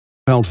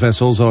handheld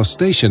vessels or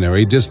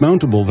stationary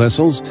dismountable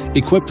vessels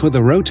equipped with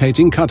a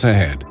rotating cutter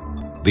head.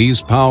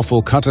 These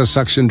powerful cutter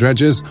suction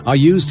dredgers are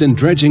used in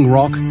dredging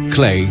rock,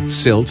 clay,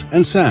 silt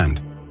and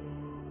sand.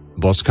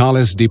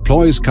 Boskalis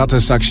deploys cutter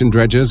suction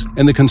dredgers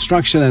in the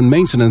construction and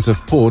maintenance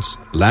of ports,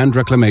 land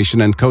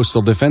reclamation and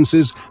coastal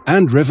defenses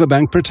and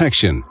riverbank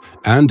protection,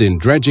 and in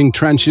dredging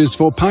trenches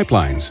for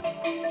pipelines.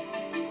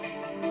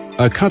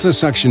 A cutter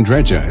suction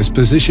dredger is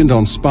positioned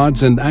on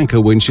spuds and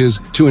anchor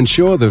winches to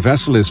ensure the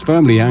vessel is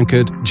firmly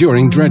anchored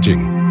during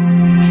dredging.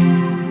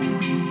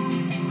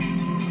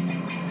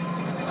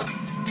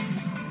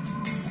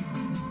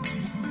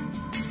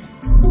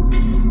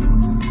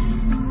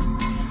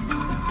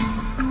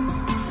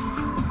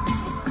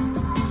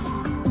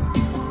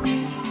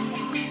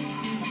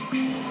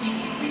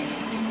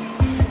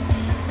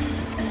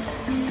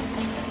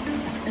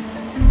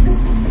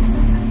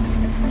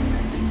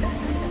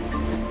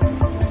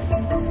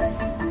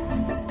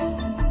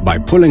 By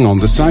pulling on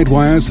the side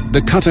wires,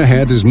 the cutter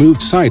head is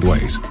moved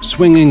sideways,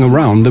 swinging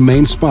around the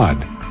main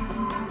spud.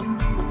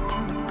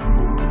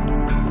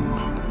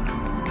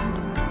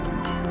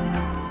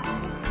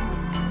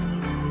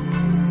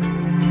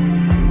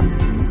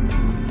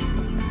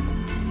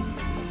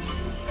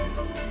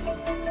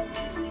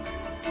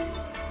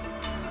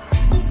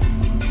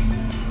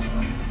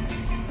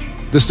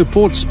 The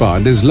support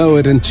spud is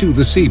lowered into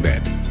the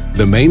seabed.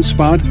 The main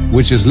spud,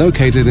 which is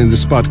located in the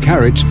spud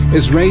carriage,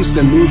 is raised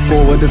and moved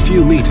forward a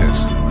few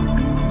meters.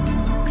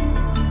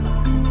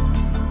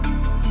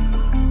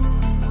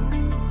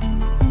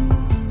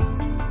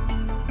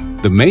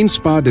 The main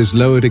spud is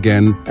lowered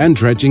again and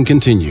dredging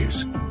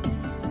continues.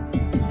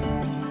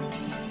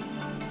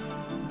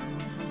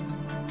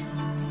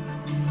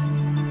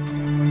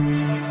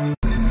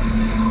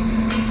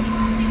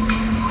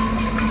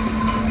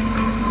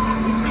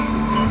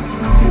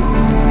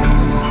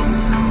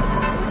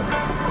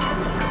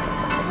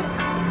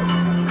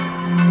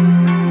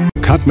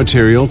 Cut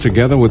material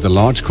together with a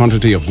large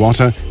quantity of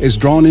water is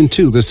drawn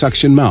into the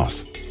suction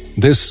mouth.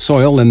 This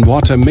soil and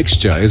water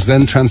mixture is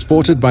then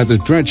transported by the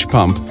dredge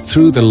pump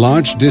through the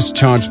large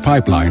discharge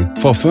pipeline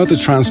for further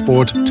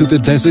transport to the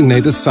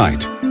designated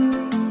site.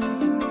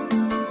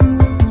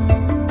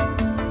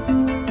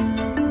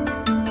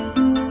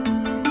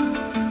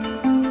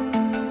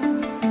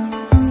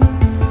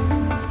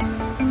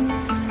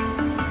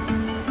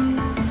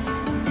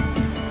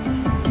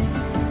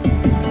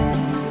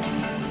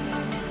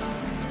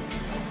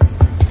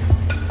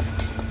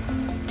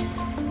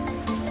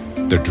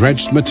 The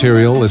dredged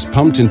material is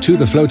pumped into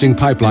the floating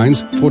pipelines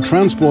for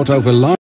transport over large